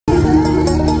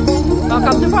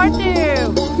Welcome to part 2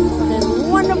 of this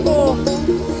wonderful,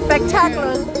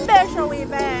 spectacular, special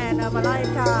event of a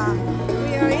lifetime.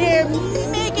 We are here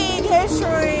making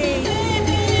history.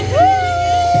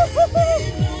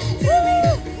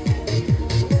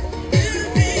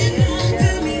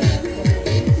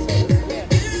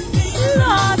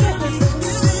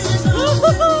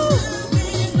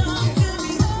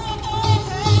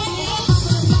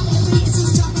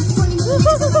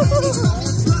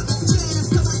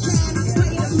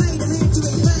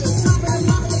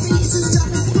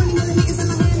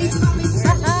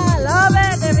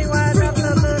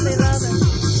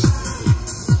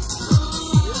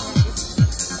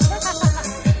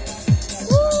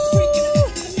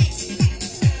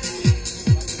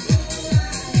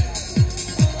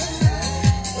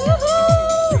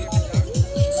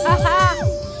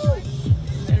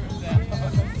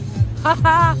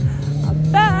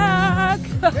 I'm back!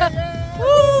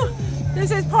 Woo!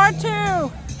 This is part 2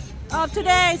 of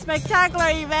today's spectacular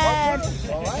event.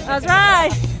 That's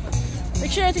right.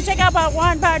 Make sure to check out part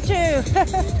 1, part 2.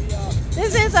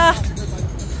 This is a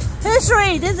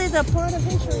history. This is a part of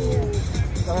history.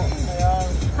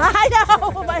 I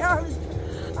know my arm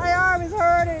is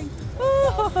hurting.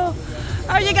 Ooh.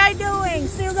 How are you guys doing?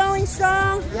 Still going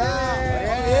strong?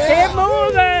 Yeah. Keep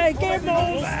moving. Keep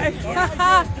moving.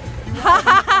 Woo!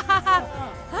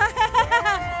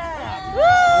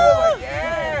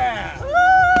 Yeah!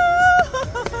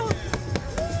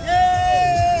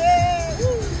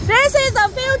 This is the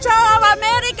future of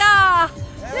America.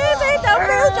 This is the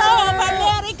future of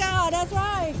America. That's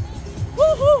right.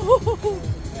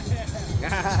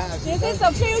 This is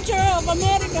the future of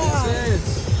America.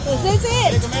 This is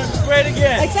it. Make America great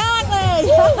again. Exactly.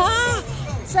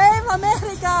 Save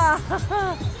America.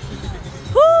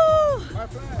 Woo!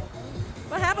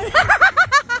 What happened?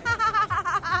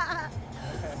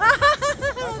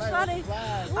 That's funny.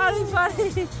 That is funny.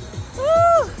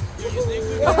 Woo!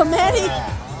 Oh, Manny.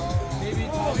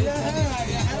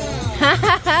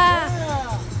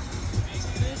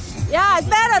 Yeah, it's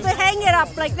better to hang it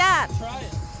up like that.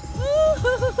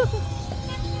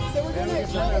 So we're gonna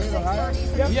try to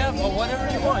 6:30. Yeah, well, whatever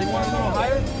you want. You want a little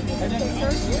higher? And then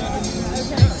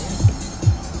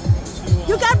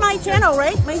You got my channel,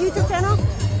 right? My YouTube channel?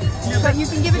 No, but you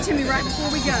can give it to me right before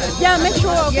we go. Yeah, make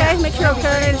sure, okay? Yeah. Make sure,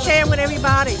 okay, and share it with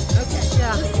everybody. Okay.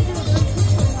 Yeah.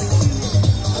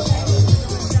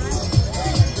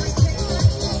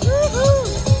 Woohoo!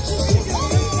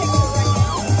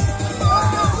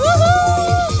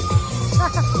 Woohoo!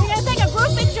 We're gonna take a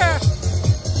group picture.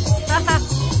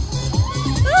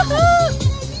 Woohoo!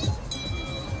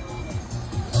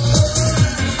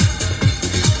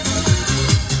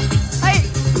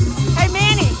 Hey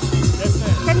Manny. yes,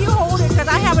 ma'am. Can you hold it? Because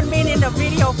I haven't been in the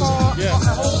video for a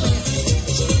whole minute.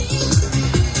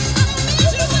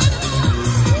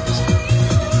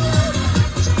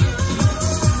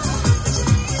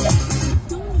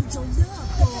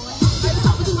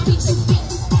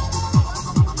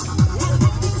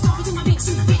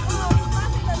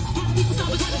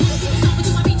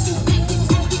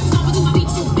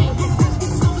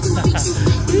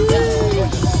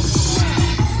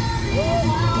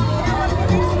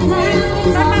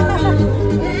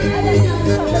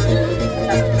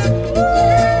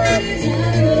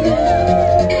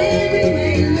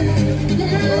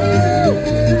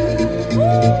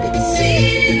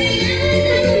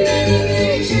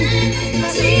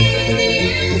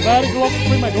 Glad to go up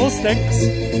between my glow sticks.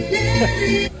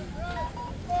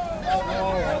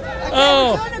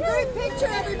 Oh. Doing a group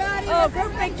picture, everybody. Oh,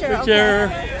 group picture.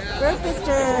 Picture. Okay. Group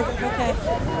picture. Okay.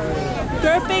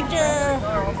 Group picture.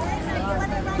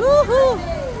 Woohoo!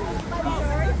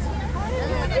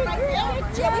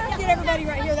 Yeah, we can get everybody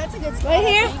right here. That's a good spot. Right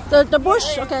here? The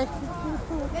bush? Okay.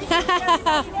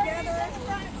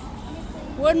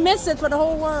 Wouldn't miss it for the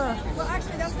whole world. Well,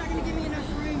 actually, that's not going to give me enough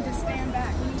room to stand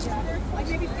back. Like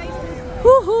maybe face this way.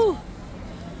 Woohoo!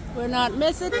 We're not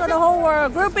missing for the whole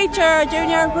world. Group picture,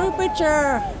 Junior. Group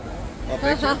picture.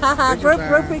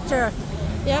 Group picture.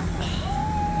 Yep.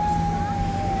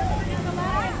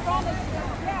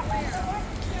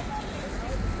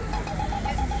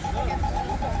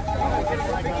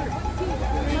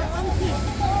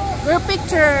 Group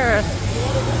picture.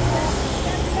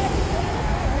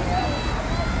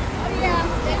 Oh, yeah.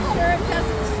 Make sure it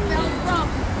doesn't smell wrong.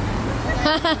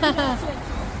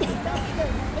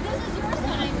 But this is your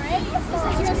sign, right? This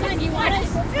is your sign. You want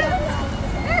us?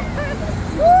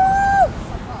 Woo!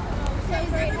 Okay,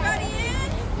 is everybody in?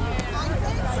 I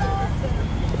think so.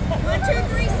 1, 2,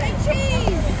 3, say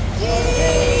cheese!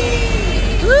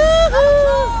 Cheese!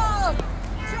 Woohoo!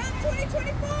 Trump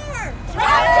 2024!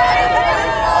 Trump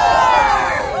 2024!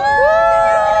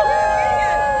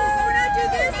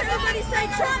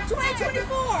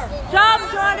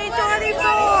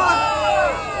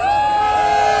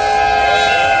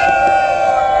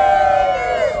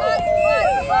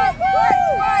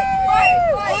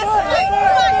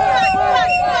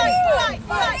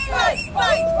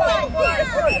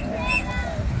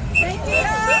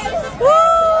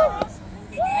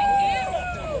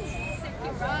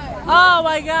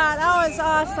 was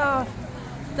awesome.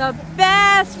 The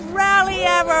best rally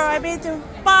ever. I've been to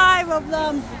 5 of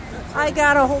them. I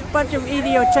got a whole bunch of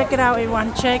video. Check it out,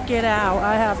 everyone. Check it out.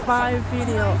 I have 5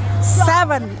 videos,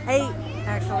 7, 8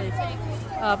 actually,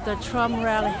 of the Trump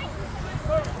rally,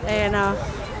 and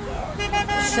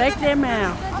check them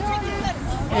out.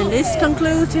 And this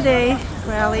concludes today's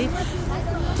rally.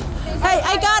 Hey,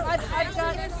 I've got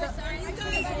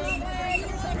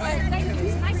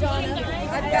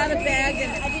a bag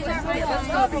and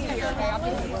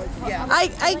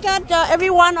I got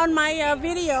everyone on my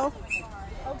video.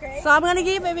 So I'm gonna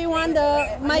give everyone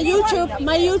my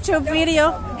YouTube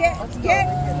video.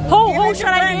 Who should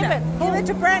I give it? Give it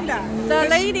to Brenda. The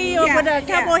lady with the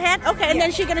cowboy hat? Okay, and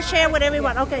then she's gonna share with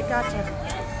everyone. Okay, gotcha.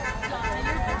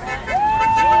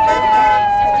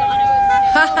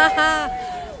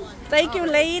 Thank you,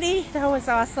 lady. That was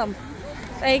awesome.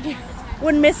 Thank you.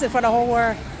 Wouldn't miss it for the whole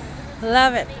world.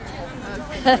 Love it.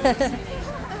 I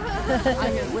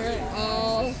can wear it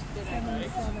all.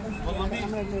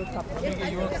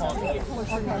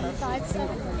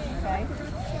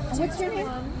 What's your name?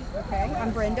 Okay,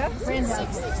 I'm Brenda.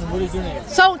 What is your name?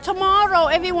 So tomorrow,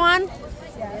 everyone,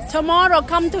 tomorrow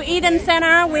come to Eden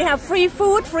Center. We have free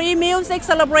food, free music,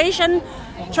 celebration,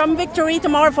 Trump victory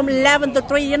tomorrow from 11 to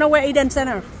 3. You know where Eden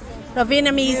Center? The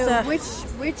Vietnamese.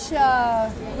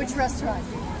 Which restaurant?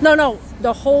 No,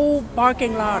 the whole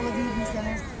parking lot.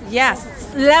 Yes,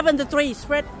 11 to 3.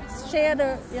 Share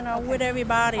the, with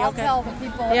everybody. I'll Okay. tell the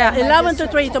people. Yeah, 11 to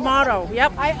 3 tomorrow.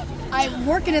 Yep. I'm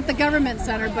working at the government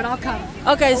center, but I'll come.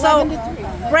 Okay, so 11 to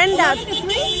 3. Brenda, 11 to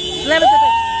 3? 11 to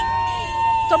 3.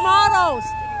 Tomorrow's.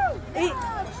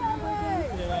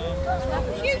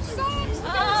 Huge socks.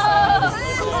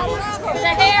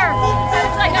 The hair.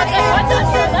 It's like what's on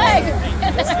your leg?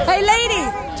 Hey, lady,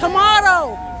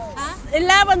 tomorrow,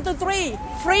 11 to 3.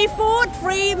 Free food,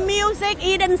 free music,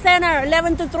 Eden Center,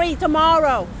 11 to 3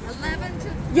 tomorrow. 11 to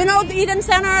 3. You know the Eden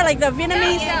Center, like the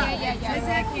Vietnamese? Yeah. I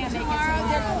can't make it tomorrow.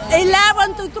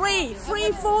 11 to 3.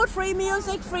 Free food, free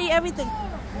music, free everything.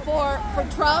 For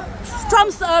Trump?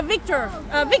 Trump's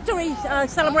victory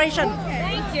celebration.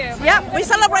 Thank you. Yep, we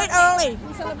celebrate early.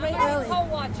 We celebrate early.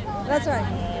 Co-watching. That's right.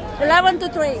 11 to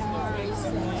 3.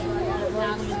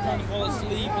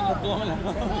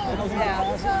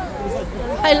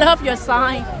 I love your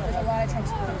sign.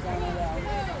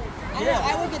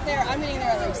 I will get there. I'm getting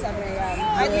there at like 7 a.m.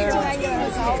 I need to hang in a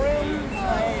hotel room.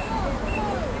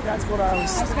 That's what I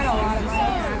was. I spent a lot of money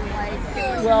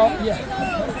on Well, yeah.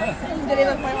 didn't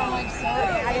even plan on like so. I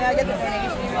get the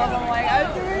donation email. I'm like, I'm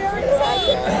doing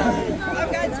everything.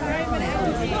 I've got time and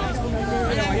everything.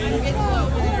 And I'm getting low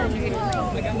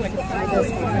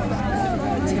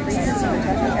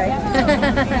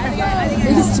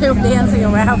He's still dancing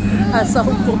around. So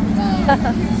cool.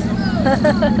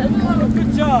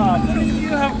 Good job. You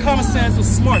have common sense or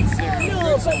smarts there.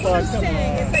 No, but what I'm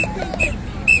saying is I think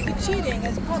the cheating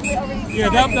is probably already Yeah,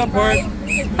 that part.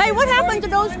 Hey, what happened to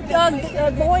those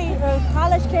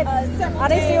college kids? Are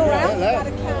they still around?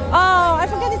 Oh, I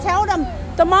forgot to tell them.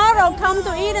 Tomorrow, come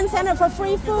to Eden Center for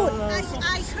free food. I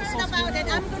heard about it.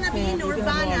 I'm going to be in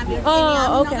Urbana, Virginia.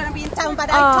 Oh, okay. I'm not going to be in town, but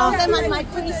I told them on my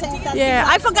precinct. That Yeah,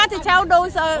 I forgot to tell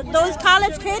those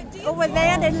college kids over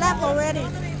there. They left already.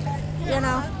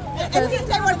 I think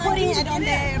they were putting it on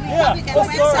the Republican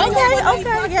website.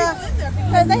 Okay, yeah.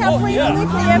 Because they have free food,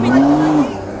 free everything.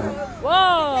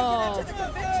 Whoa.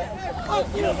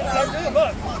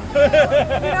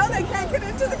 they can't get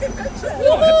into the convention.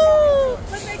 Woohoo!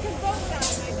 But they can vote now.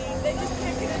 They just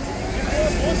can't get into the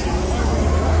convention.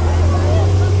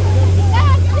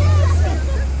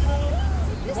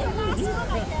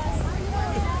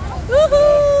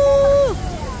 Woohoo!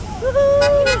 Woohoo!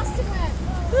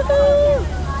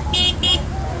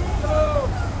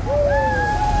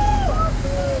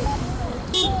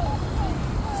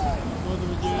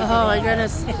 Oh my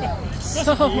goodness.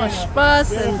 So much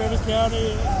bus and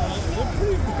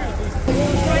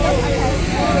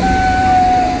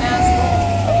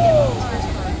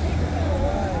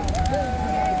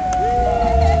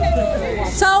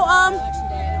so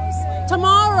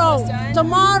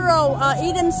tomorrow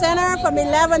Eden Center from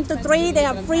 11 to 3 they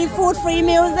have free food, free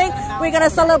music. We're gonna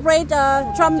celebrate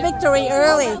Trump victory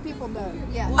early.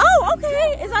 Oh,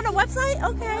 okay. Is that a website?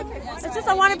 Okay. It's just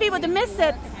I wanted people to miss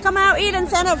it. Come out Eden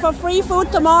Center for free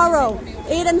food tomorrow.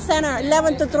 Eden Center,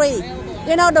 11 to 3.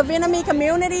 You know, the Vietnamese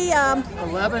community.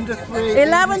 11 to 3.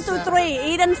 11 to 3,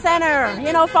 Eden Center.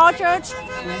 You know, Fall Church.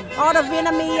 All the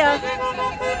Vietnamese.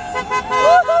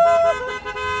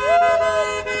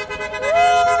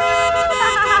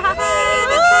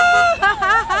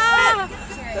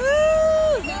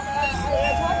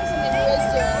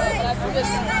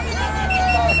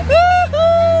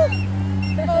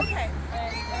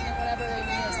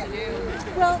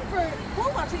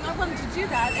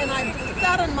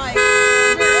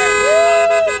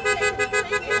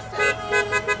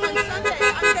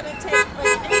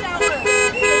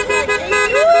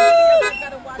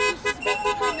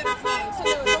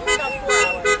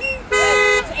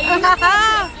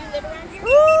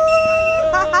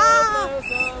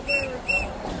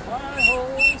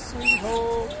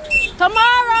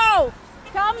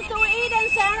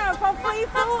 for free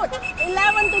food.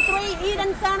 11 to 3,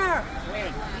 Eden Center.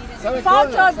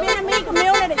 Culture Vietnamese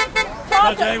community.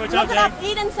 Culture, look it up,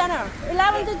 Eden Center.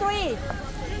 11 to 3.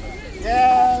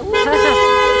 Yeah.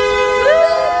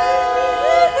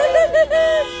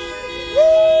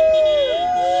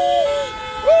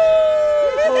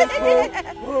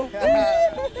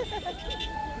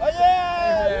 Oh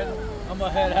yeah! I'm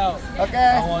gonna head out.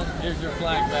 Okay. Here's your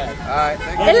flag back. Alright,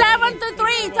 thank you. 11 to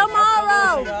 3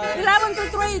 tomorrow. 11 to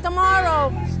 3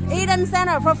 tomorrow. Eden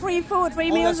Center for free food,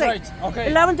 free music. That's right. Okay.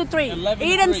 11 to 3. 11 to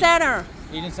Eden 3. Center.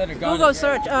 Eden Center. Got Google it.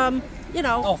 search. You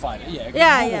know. I'll find it.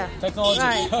 Yeah. Yeah. Technology.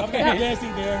 Right. Okay.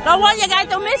 Don't want you guys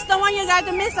to miss. Don't want you guys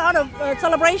to miss out of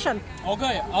celebration.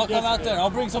 Okay. I'll come out there. I'll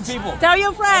bring some people. Tell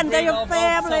your friends. Tell your I'll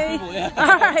family. some people, yeah.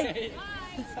 All right.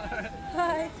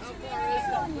 Bye.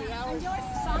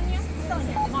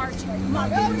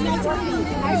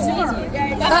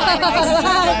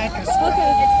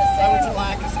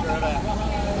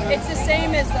 It's the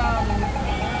same as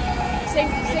same.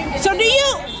 So do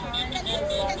you?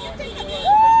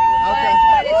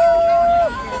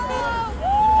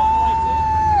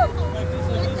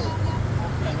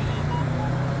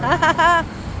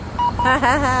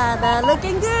 They're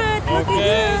looking good. Looking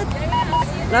good.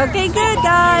 Looking good,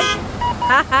 guys.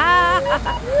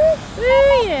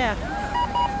 Yeah.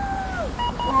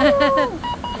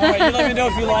 All right, you let me know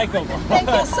if you like them. Thank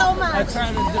you so much. I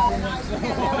tried a different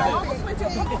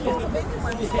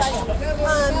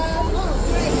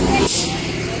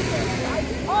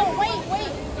Oh, wait.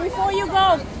 Before you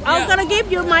go, I was gonna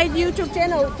give you my YouTube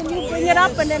channel. Can you bring it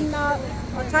up and then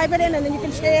type it in and then you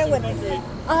can share with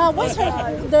what's her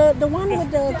the one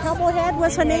with the cowboy head?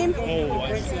 What's her name?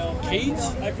 Kate?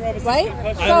 Right?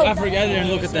 I forgot. I didn't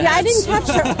look at that. Yeah, I didn't catch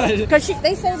her because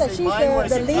they say that she's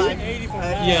the lead.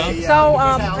 Yeah. So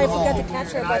I forgot to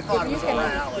catch her, but if you can.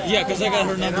 Yeah, because I got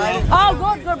her number out. Oh,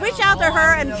 good. Reach out to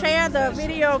her and share the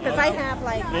video because I have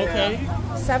like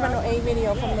 7 or 8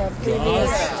 videos from the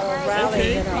previous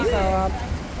rally. You know,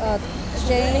 so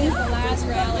Jane, The last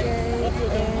rally.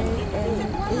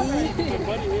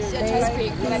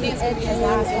 Chesapeake, but I think it's going to be his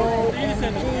last one.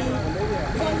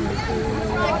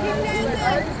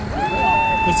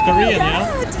 It's Korean, yeah?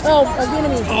 Oh,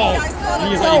 Vietnamese. Oh,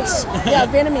 So, yeah,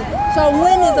 Vietnamese. So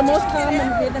Nguyen is the most common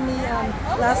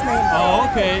Vietnamese last name. Oh,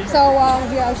 okay. So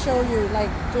here I'll show you like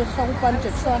just a whole bunch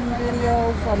of Trump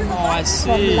video from I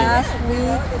see. last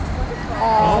week.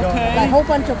 Okay. Like a whole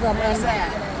bunch of them.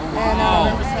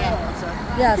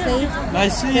 Yeah, see? I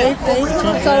see. See?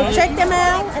 So check them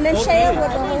out and then share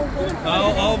with the whole group.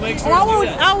 I'll make sure And to do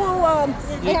that. I will I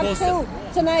have post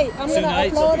 2 tonight. I'm going to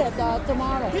Tonight? upload it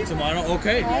tomorrow. Tomorrow,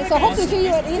 okay. Right? So hope to see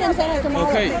you at Eden Center tomorrow.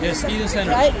 Okay, yes, Eden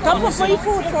Center. Right? Come for free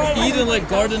food for Eden, like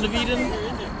Garden of Eden?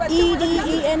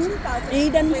 EDEN,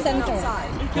 Eden Center.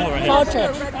 All right. Fall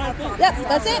Church. Yep,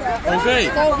 that's it. Okay.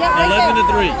 So, yeah, right 11 to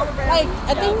there. 3. Like,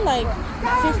 I think like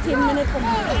 15 minutes from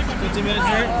here. 15 minutes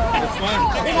here? That's fine.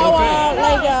 You know,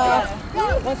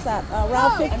 what's that?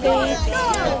 Route 50.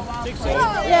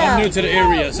 Yeah. I'm new to the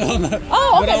area, so I'm not.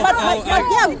 Oh, okay, but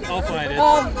I'll find it.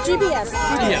 GPS.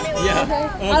 Yeah. Okay.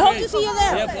 Okay. I hope to see you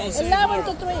there. Yep, I'll see you 11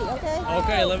 to 3, okay?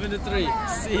 Okay, 11 to 3.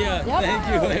 See ya. Yep. Thank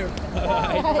you. Bye.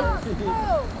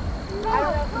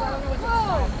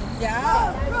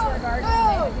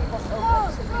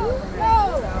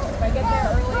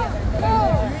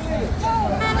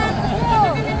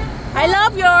 I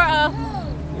love your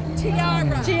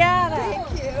Tiara. tiara. Thank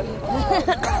you.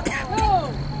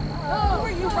 Who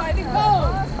are you riding? Go.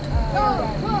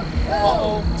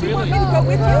 Uh-oh. Do you want Really? me to go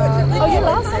with you? Oh, you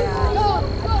lost it?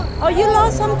 Oh, you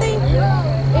lost something?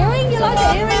 Earring? You lost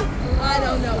your earring? I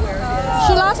don't know where it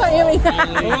She lost her earring.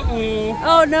 Uh-oh.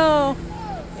 Oh, no.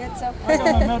 is. It's okay. I got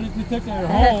my metal detector at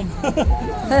home,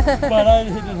 but I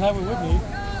didn't have it with me.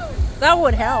 That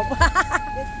would help. It's not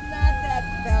that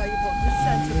valuable. The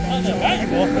sentiment. Not that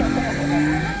valuable.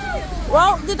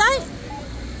 Well, did I?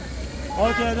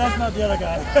 Okay, that's not the other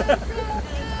guy.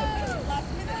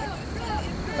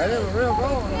 That is a real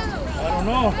goal. I don't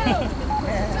know.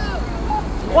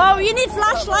 Well, you need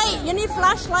flashlight. You need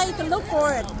flashlight to look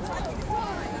for it.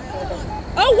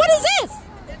 Oh, what is this?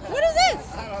 What is this?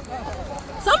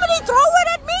 Somebody throw it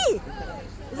at me.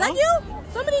 Is that you?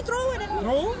 Somebody throw it at me.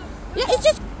 Roll? Yeah, it's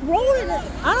just rolling it.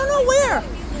 I don't know where.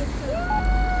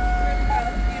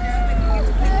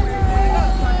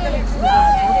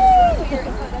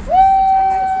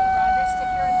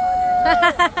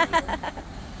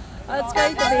 It's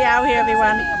great to be out here,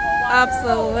 everyone.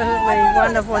 Absolutely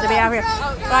wonderful to be out here.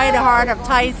 Right in the heart of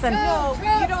Tyson.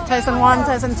 Tyson 1,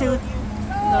 Tyson 2. The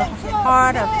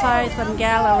heart of Tyson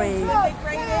Gallery.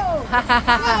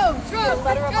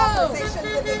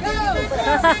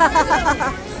 Working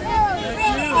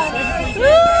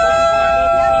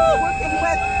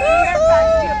with Fairfax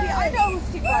GOP. I know who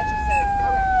Steve Rogers is.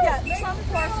 Yeah, Trump, of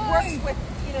course, works with,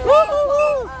 you know,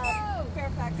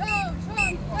 Fairfax. Go,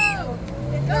 Trump, go!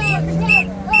 Go, Trump,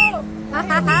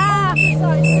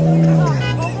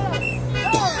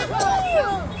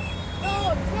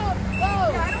 go!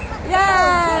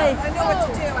 Yay! I know what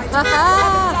to do.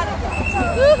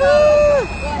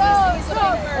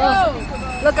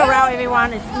 Look around,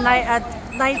 everyone. It's night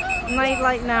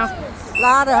light now. A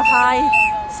lot of high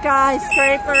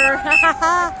skyscraper.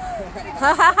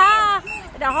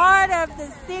 The heart of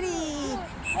the city,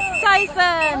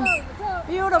 Tyson.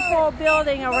 Beautiful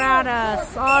building around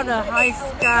us. All the high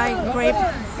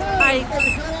skyscraper.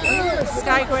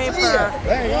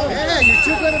 Yeah, you're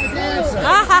too good of a dancer.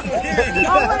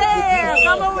 Over there.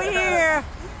 Come over here.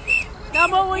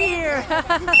 Come over here.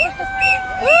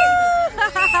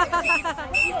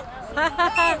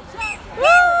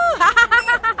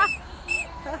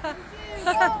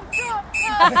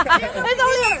 There's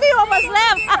only a few of us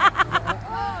left.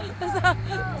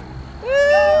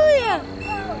 Yeah.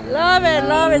 Love it,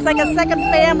 love it. It's like a second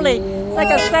family. It's like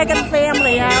a second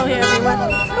family out here, everyone.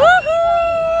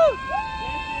 Woohoo!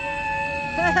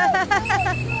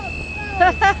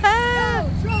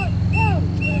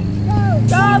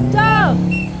 Jump, jump!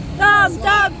 Jump,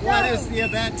 jump, What jump! is the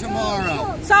event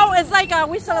tomorrow? So it's like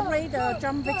we celebrate the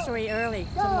jump victory early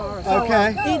tomorrow. So,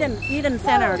 Okay. Eden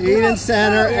Center. Eden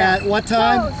Center at what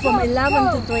time? From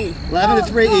 11 to 3. 11 to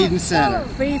 3, Eden Center.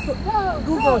 Free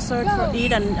Google search for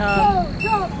Eden.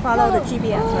 Follow the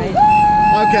GPS, right?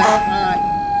 Okay, all right.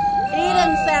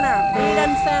 Eden Center.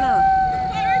 Eden Center.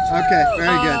 Okay,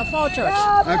 very good. Fall church.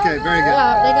 Okay, very good.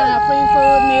 Yeah, they're gonna have free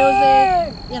food,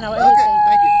 music, you know, Okay, everything.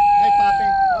 thank you. Hey, Poppy.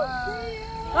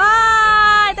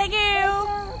 Bye. Thank you.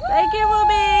 Thank you for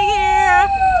being here.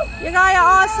 You guys are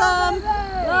awesome.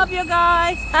 Love you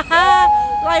guys.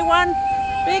 Like one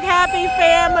big happy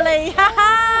family.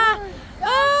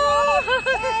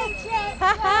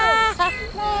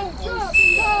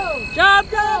 Jump,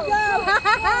 jump, jump.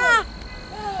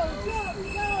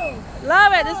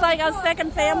 Love it. It's like a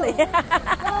second family.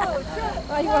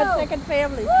 Like one second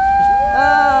family.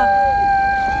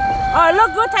 Oh, it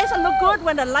look good. Tyson look good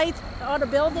when the light, all the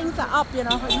buildings are up, you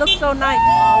know. It looks so nice.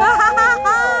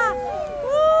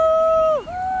 Woo!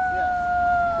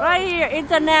 Right here,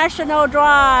 International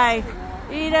Drive.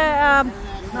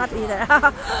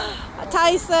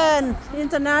 Tyson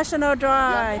International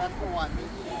Drive.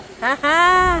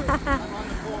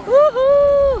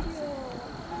 Woohoo!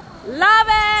 Love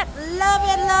it, love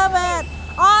it, love it.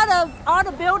 All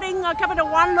the building, Capital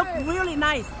One look really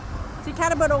nice. See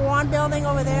Capital One building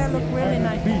over there look really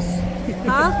nice.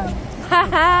 Huh?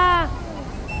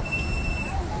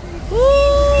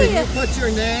 Can you put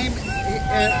your name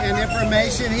and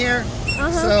information here?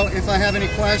 So if I have any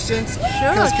questions,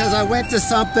 because I went to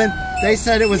something, they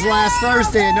said it was last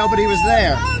Thursday and nobody was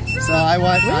there. So I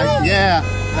went, yeah.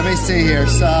 Let me see here.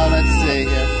 So let's see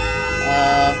here.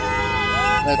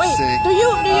 Let's see. Do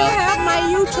you have my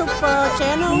YouTube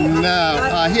channel?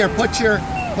 No. Here, put your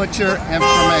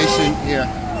information here.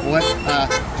 What?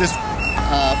 Just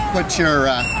put your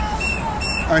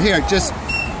or here. Just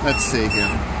let's see here.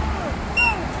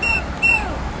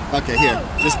 Okay, here.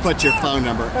 Just put your phone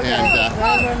number and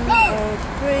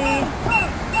 703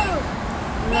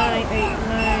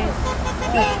 989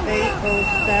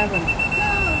 6807.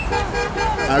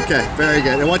 Okay, very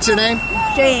good. And what's your name?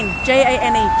 Jane. Jane.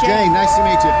 Jane, nice to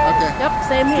meet you. Okay. Yep,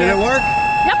 same here. Did it work?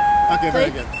 Yep. Okay,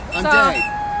 very See? good. I'm So,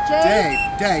 Dave.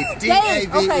 Dave. Dave. D-A-V-E.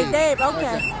 Okay, Dave.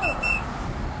 Okay.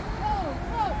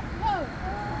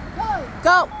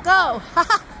 Go.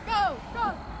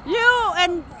 You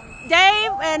and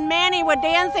Dave and Manny were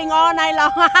dancing all night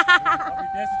long.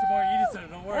 Dancing tomorrow, Eden Center,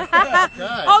 don't worry.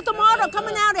 Oh, tomorrow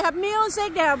coming out. They have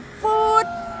music. They have food.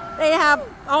 They have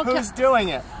all Who's doing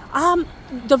it?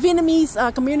 the Vietnamese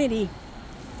community.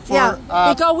 For,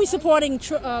 because we're supporting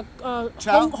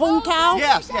Hong Cow.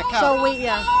 Yes, yeah, cow. So we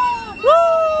Woo!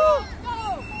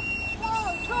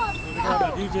 We got a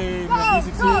DJ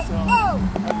music too, so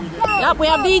every day. Yep, we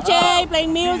have DJ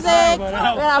playing music. We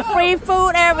have free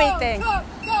food, everything.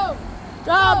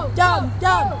 Jump, jump,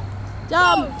 jump,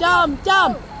 jump, jump,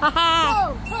 jump.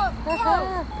 Haha.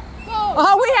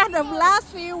 Oh, we had the last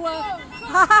few. Woo!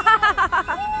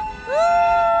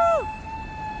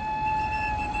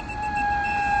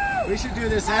 We should do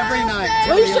this every night.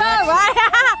 We should, right?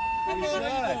 We should.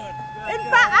 In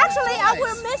fact, actually, I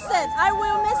will miss it. I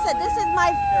will miss it. This is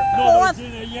my fourth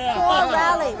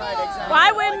rally. Well,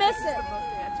 I will miss it.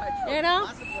 You know?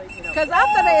 Because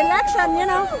after the election, you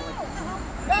know.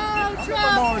 Go,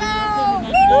 Trump,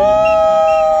 go!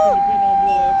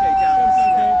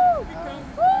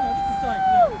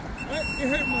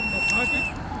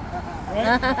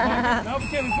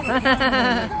 People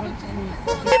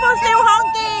still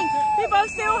honking. People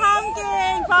still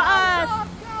honking for us.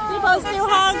 People still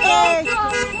honking.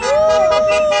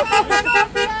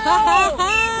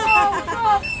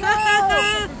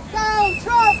 Go,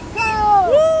 Trump, go!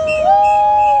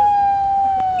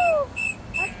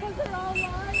 That's because they're all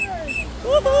liars.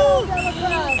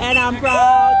 And I'm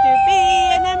proud to be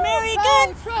an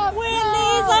American. When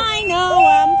least I know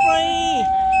I'm free.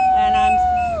 And I'm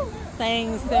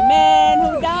thanks the man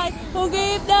who died, who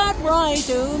gave that right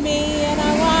to me. And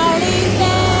I proudly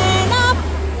stand up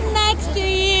next to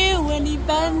you and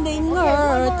defending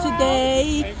her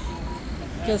today.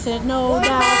 Cause there's no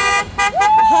doubt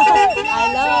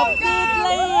I love this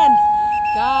land.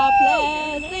 God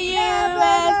bless the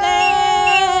USA.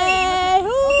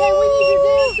 Okay, we need your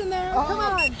dance in there. Come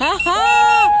on.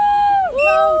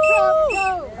 Go, Trump,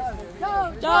 go. Go,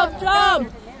 Jump, jump,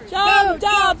 jump,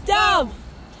 jump, jump.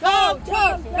 Go,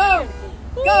 Trump, go.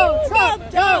 Go, Trump,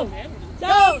 go.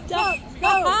 Go, Trump,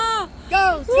 go.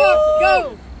 Go, Trump, go.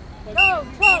 Go,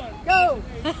 Trump, go.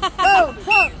 Go,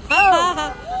 Trump, go. Go, Trump, go.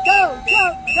 Go,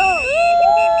 Trump, go.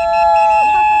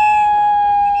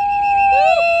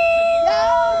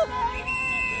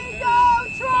 Go,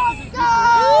 Trump, go. Go, Trump, go.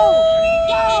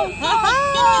 Go,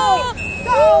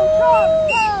 Trump,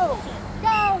 go.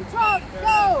 Go, Trump,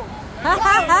 go.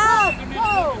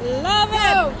 Love it.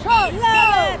 Go, Trump, Love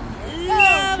it. go.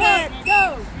 Love it. Go,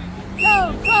 go,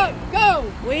 Trump, go.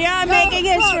 We are making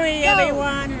history,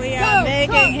 everyone. We are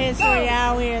making history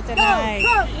out here tonight.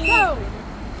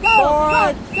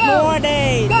 More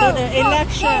days to the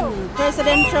election,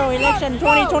 presidential election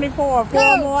 2024.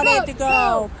 4 more days to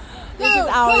go. This is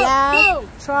our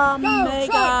last Trump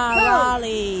Maga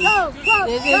rally.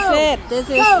 This is it. This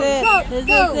is it. This is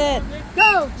it.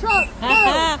 Go, Trump,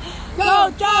 go.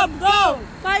 Go, Trump, go.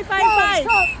 Fight, fight, fight.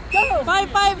 Fight,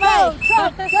 fight, fight.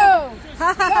 Trump, go.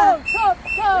 Go, Trump,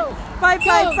 go. Fight,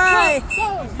 fight, fight.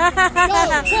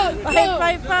 Fight,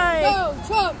 fight, fight. Go,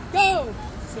 Trump, go.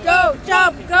 Go,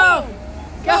 Trump, go.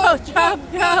 Go, Trump,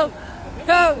 go.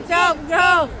 Go, Trump,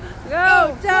 go.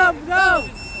 Go, Trump, go.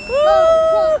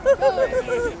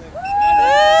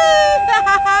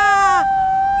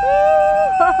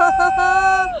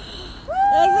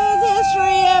 This is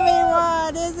history,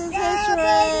 everyone. This is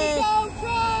history.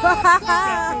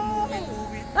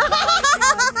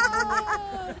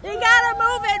 You gotta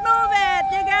move it, move it.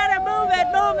 You gotta move it,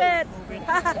 move it.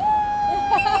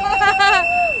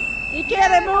 You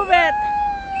can't move it.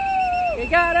 You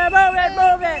gotta move it,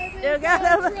 move it. You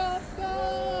gotta move it.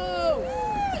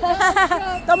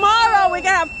 Tomorrow we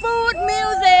got food,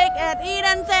 music at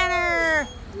Eden Center.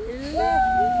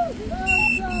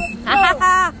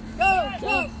 Go,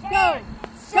 Trump, go.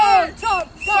 Go, Trump,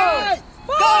 go.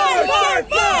 Fight, fight, fight. Fight, fight,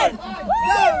 fight.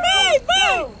 Go, Trump,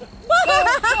 go.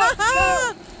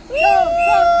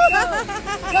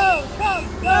 Go, Trump,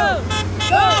 go.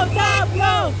 Go, Trump,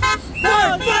 go.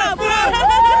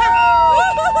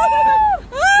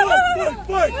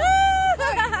 Fight!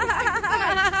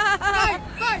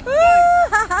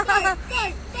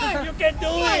 You can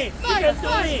do it! You can do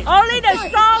it! Only the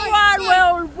strong one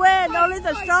will win. Only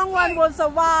the strong one will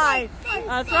survive.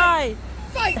 That's right.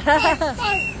 Fight!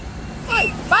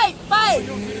 Fight, fight.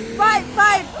 Fight,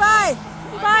 fight, fight.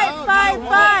 Fight, fight,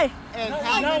 fight. And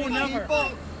how many people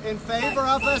in favor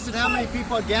of us and how many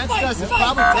people against us is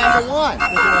probably 10 to 1.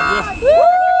 Thank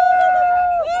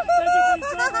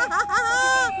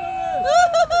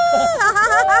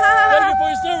you for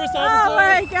your service, officer. Oh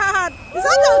my God! Is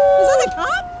that the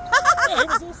cop? Yeah,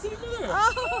 he was sitting there.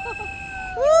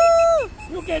 Oh.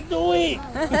 You can do it!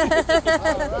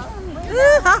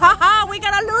 We're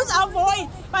gonna lose our voice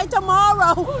by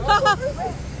tomorrow.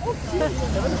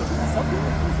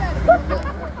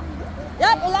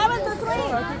 Yep, 11 to 3.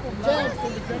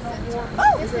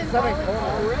 Oh,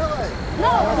 Really?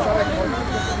 no.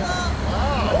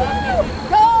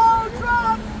 Go,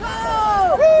 Trump,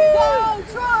 go! Go,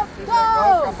 Trump, go!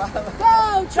 Go,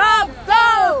 Trump, go!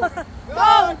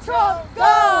 Go, Trump,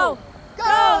 go!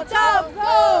 Go, Trump,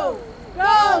 go!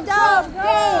 Go, Trump, go! Go, Trump,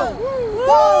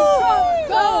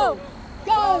 go!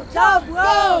 Go, Trump, go! Go, Trump, go!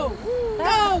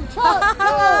 Go, Trump, go!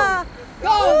 Go,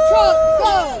 Trump, Trump,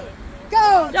 go! go!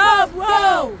 Go,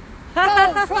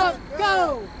 Trump, go! Go, Trump, go!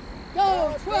 Go,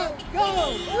 Trump, go!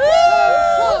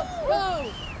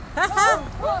 Go,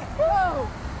 Trump, go!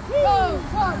 Go,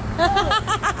 Trump, go!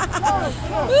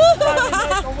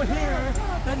 Over here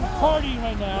and partying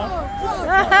right now.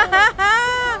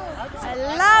 I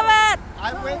love it.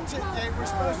 I went to, they were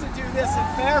supposed to do this in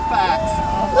Fairfax.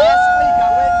 Last week I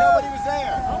went, nobody was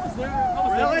there. I was there.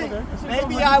 Really?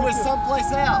 Maybe I was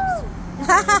someplace else.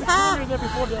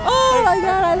 Oh my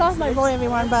God, I lost my voice,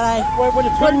 everyone, but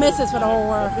one misses for the whole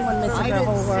world. One misses for the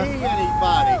whole world. I didn't see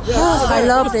anybody. Oh, I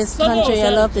love this country. I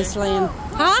love this land.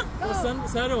 Huh?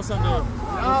 Saturday or Sunday?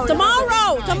 No,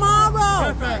 Tomorrow.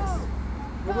 Tomorrow. Fairfax.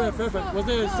 We're at Fairfax. Was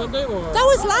it Sunday or? That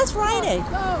was last Friday.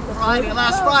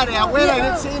 Last Friday. I went. I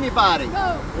didn't see anybody. Really?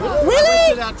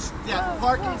 I went to that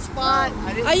parking spot.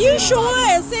 I didn't Are you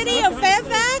sure? City of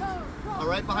Fairfax?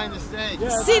 right behind the stage.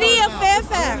 City of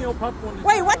Fairfax.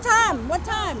 Wait, what time? What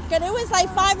time? Because it was like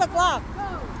 5 o'clock.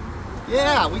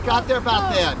 Yeah, we got there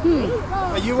about then.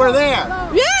 But you were there.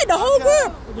 Yeah, the whole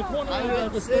group. I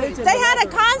didn't see. They had a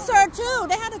concert too.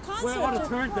 They had a concert Where on the too.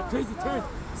 turns, the crazy turns.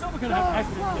 So we're gonna have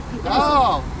an accident.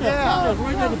 Oh, yeah.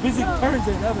 Right there, the busy turns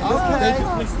and everything. Okay.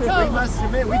 We must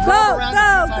admit, we drove Go, around.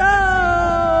 go, go!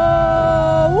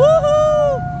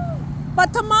 Woohoo!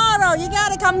 But tomorrow, you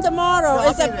gotta come tomorrow. No,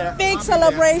 It's I'll be a there. big I'll be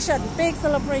celebration. Big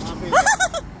celebration. I'll be there.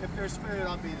 If there's spirit,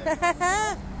 I'll be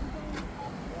there.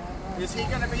 Is he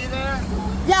going to be there?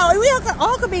 Yeah, we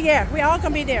all could be there. We all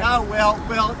can be there. No, well,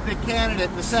 the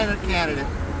candidate, the Senate candidate.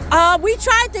 We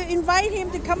tried to invite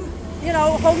him to come, you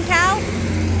know, home cow.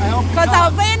 I hope he Because our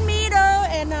comes. Van Meter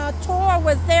and Tor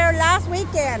was there last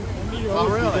weekend. Oh,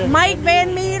 really? Mike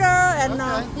Van Meter and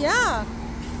Okay. yeah.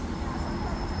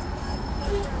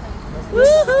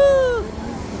 Woohoo!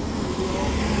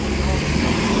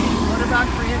 What about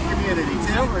Korean community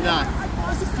too, or not?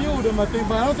 There's a few of them, I think,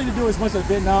 but I don't think they do as much as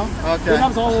Vietnam. Okay.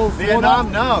 Vietnam's all over Florida.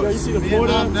 Vietnam knows. Yeah, you see the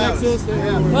Florida, Vietnam knows. Texas, they're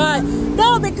Yeah. everywhere. Right.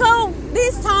 No, because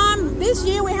this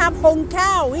year we have Hong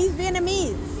Cao. He's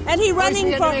Vietnamese. And he's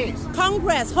running for Vietnamese?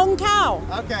 Congress, Hong Cao.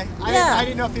 Okay. Yeah. I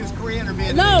didn't know if he was Korean or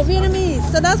Vietnamese. No, Vietnamese.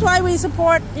 So that's why we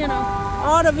support, you know,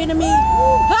 all the Vietnamese.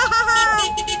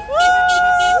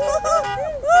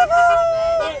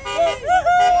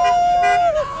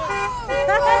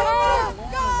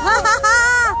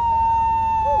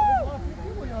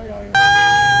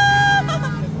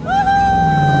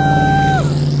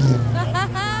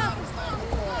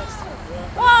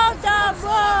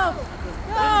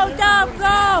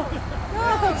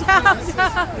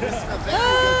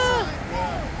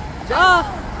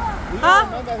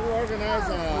 Remember who organized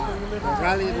the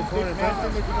rally before the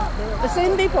festival? The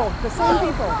same people. The same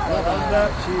people.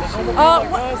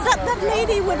 That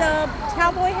lady with a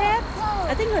cowboy hat.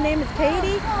 I think her name is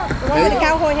Katie. The one with the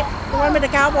cowboy hat. The one with the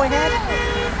cowboy hat.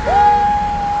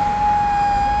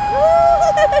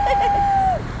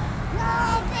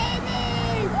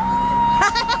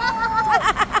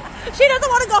 She doesn't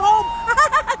want to go home.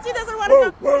 She doesn't want to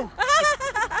go.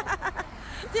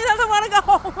 She doesn't want to go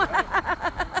home.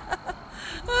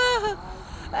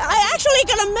 I actually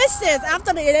gonna miss this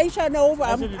after the election over.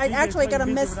 I'm actually gonna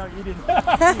miss. He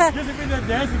hasn't been there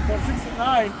dancing from 6 to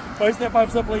 9, but he's there by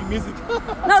himself playing music.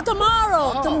 No,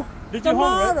 tomorrow. Oh. Did you home,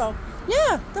 right? Tomorrow.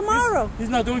 Yeah, tomorrow. He's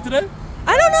not doing today?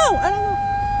 I don't know. I don't know.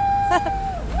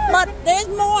 But there's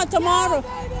more tomorrow.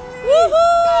 Woohoo!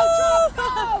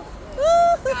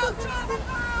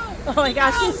 Oh my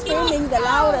gosh, she's screaming the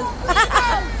loudest.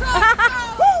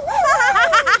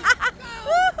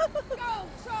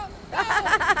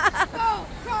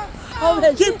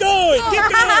 Keep going! Keep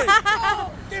going!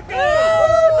 Keep going!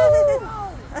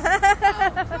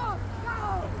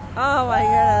 Oh my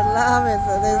God, I love it.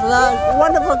 There's love.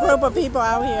 Wonderful group of people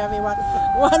out here, everyone.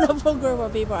 Wonderful group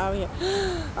of people out here.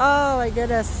 Oh my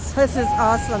goodness, this is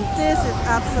awesome. This is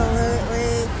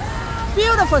absolutely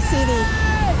beautiful city.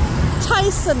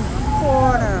 Tyson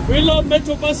Corner. We love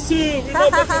Metro Bus too. We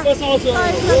love Metro Bus also.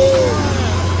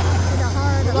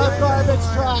 We love garbage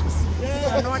trucks.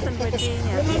 Northern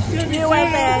Virginia,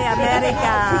 USA,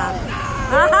 America.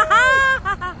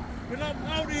 We love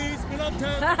Audis, we love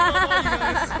Tesla,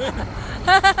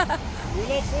 we love all you guys. We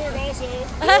love Ford also.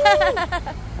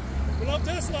 We love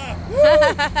Tesla.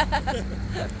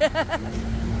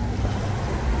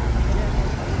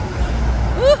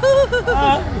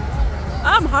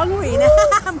 I'm hungry now.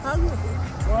 I'm hungry.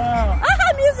 Wow.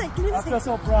 Music, I music, feel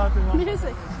so proud to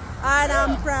music. And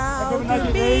I'm proud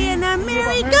to be an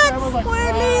American, where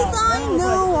at least I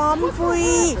know I'm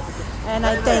free. And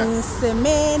I thank the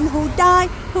men who died,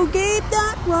 who gave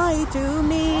that right to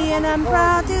me. And I'm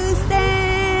proud to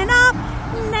stand up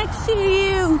next to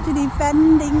you, to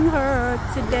defending her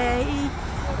today.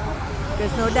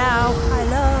 There's no doubt I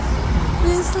love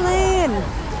this land.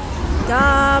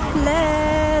 God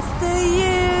bless the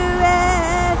USA.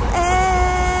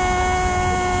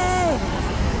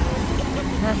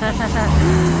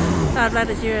 God bless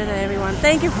the USA, everyone.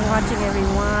 Thank you for watching,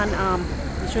 everyone.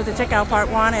 Be sure to check out part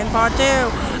 1 and part 2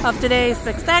 of today's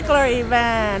spectacular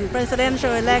event,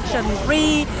 presidential election,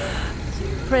 free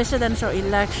presidential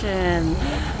election.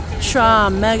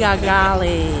 Trump Mega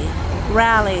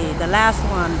rally, the last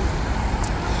one.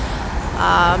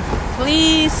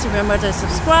 Please remember to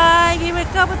subscribe, give it a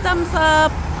couple thumbs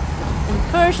up,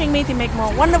 encouraging me to make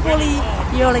more wonderfully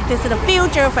year like this in the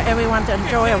future for everyone to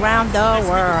enjoy around the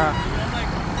world.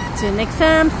 Till next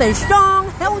time, stay strong,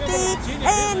 healthy,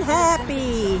 and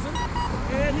happy.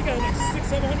 And you got like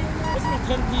 600-700. It's about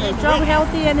 10 p.m. Stay strong,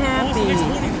 healthy, and happy.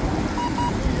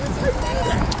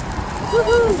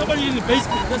 Somebody in the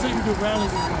basement doesn't even do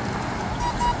rallies.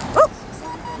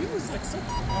 He was like so.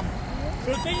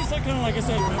 But the thing is, like, kind of like I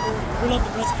said, remember, we love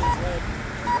the Redskins, right?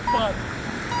 But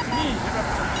to me, they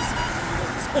represent this.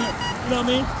 You know what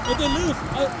I mean? If they lose,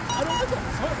 I don't like that.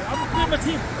 I'm going to my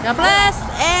team. God bless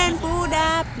and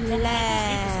Buddha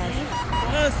bless. For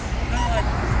us, kind of like,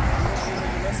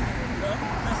 that's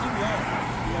who we are.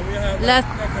 You know, we have. Let's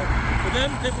for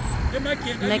them, they might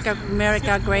get. make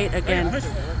America great again.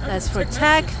 Let's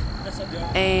protect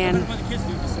and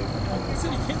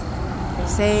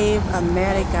save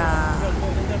America.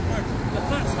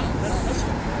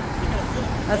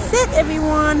 That's it,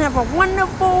 everyone. Have a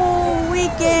wonderful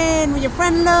weekend with your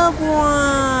friend, loved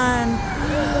one.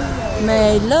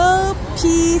 May love,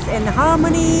 peace, and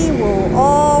harmony will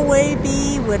always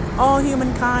be with all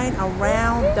humankind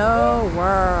around the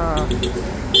world.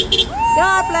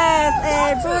 God bless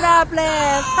and Buddha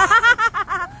bless.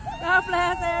 God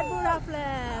bless and Buddha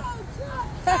bless.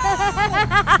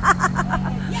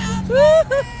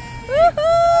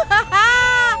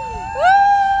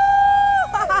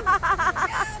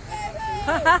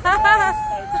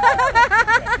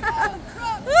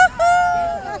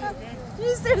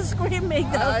 He's still screaming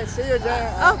though. I see you,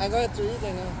 Jay. I'm going to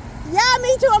Eden now. Yeah,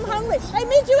 me too. I'm hungry. I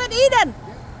meet you at Eden.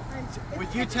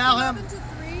 Would you tell him?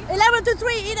 11 to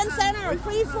 3, Eden Center.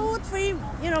 Free food, free,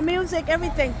 music,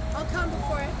 everything. I'll come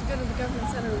before I have to go to the government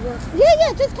center to work.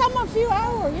 Yeah, just come a few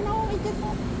hours, we just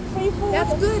free food.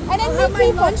 That's good. And then I'll have meet my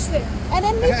people. lunch there. And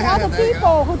then meet other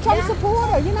people who Trump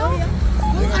supporter, Oh, yeah.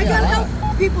 Well, I gotta help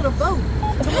people to vote.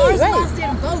 Tomorrow's the last day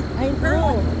to vote. I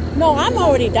know. No, I'm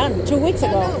already done 2 weeks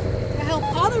ago. No, to help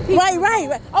other people.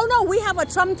 Right. Oh no, we have a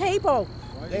Trump table.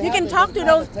 You can talk to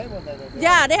those.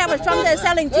 Yeah, they have a Trump that's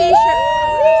selling T-shirts.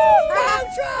 Go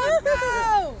Trump!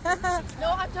 No,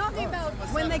 I'm talking about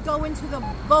when they go into the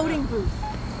voting booth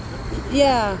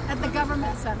Yeah. at the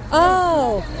government center.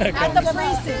 Oh. At the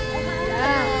precinct.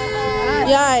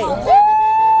 Yeah.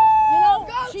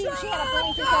 She had a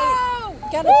plan to say,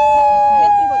 gotta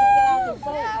get people to get out and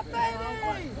vote.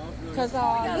 Because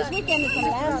this weekend is the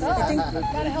last, I think.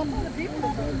 Gotta help other people to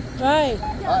vote. Right.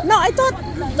 No, I thought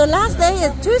the last day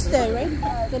is Tuesday, right?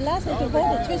 The last day to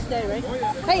vote is Tuesday, right?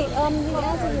 Hey, you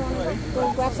want to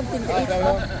go grab something to eat?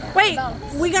 Wait,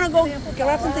 we're gonna go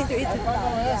grab something to eat.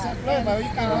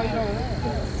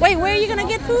 Wait, where are you gonna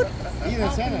get food?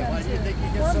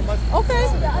 Okay,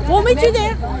 we'll meet you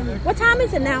there. What time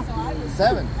is it now?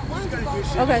 7.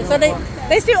 Okay, so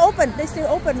they still open. They still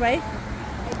open, right?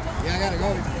 Yeah, I gotta go.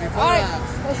 All right,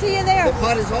 we'll see you there. The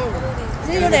party's over.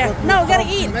 See you there. No, gotta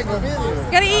eat.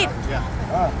 Gotta eat.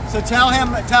 So tell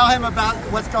him about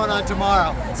what's going on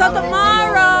tomorrow. So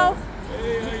tomorrow,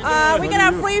 we're gonna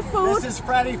have free food. This is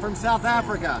Freddie from South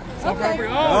Africa. Okay.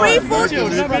 Oh, Free nice.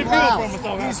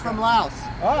 food. He's from Laos.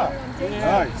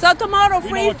 So tomorrow, We know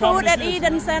free what food company at this is.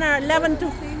 Eden Center, 11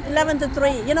 to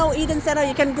 3. Eden Center,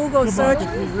 you can Google search.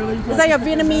 It's like a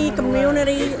Vietnamese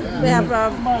community. They have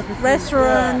a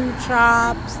restaurant,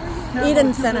 shops.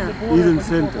 Eden Center. Eden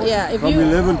Center. Yeah, if From you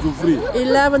 11 to 3.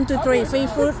 11 to 3, free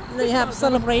food. They have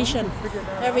celebration,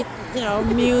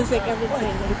 music,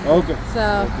 everything. Okay.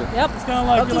 So, yep. It's kind of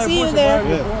like, Hope to see you there.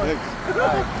 Yeah, thanks.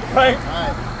 right?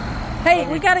 Hey,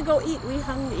 we gotta go eat. We're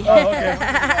hungry. Oh, okay.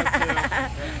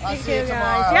 I'll See see you you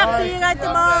tomorrow. guys. Yep, see you guys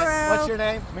tomorrow. What's your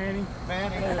name? Manny.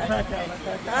 Manny.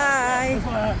 Bye. That's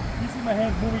why you see my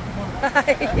hand moving tomorrow.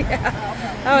 Yeah.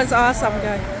 That was awesome,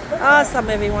 guys. Awesome,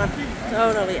 everyone.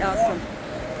 Totally awesome.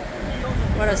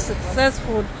 What a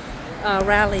successful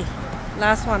rally.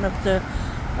 Last one of the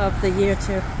year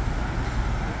too.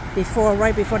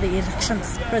 Right before the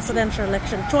elections, presidential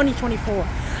election, 2024.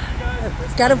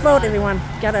 Gotta vote, everyone.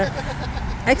 Gotta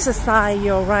exercise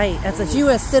your right as a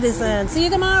U.S. citizen. See you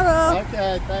tomorrow.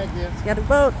 Okay, thank you. Gotta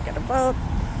vote. Gotta vote.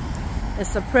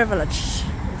 It's a privilege.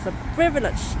 It's a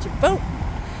privilege to vote,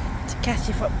 to cast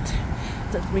your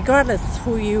vote, regardless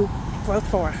who you vote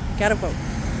for. Gotta vote.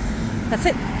 That's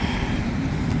it.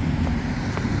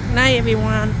 Good night,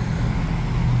 everyone.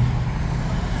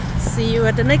 See you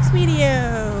at the next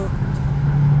video.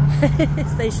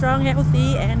 Stay strong,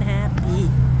 healthy, and happy.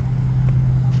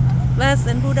 Blessed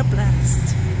and Buddha blessed.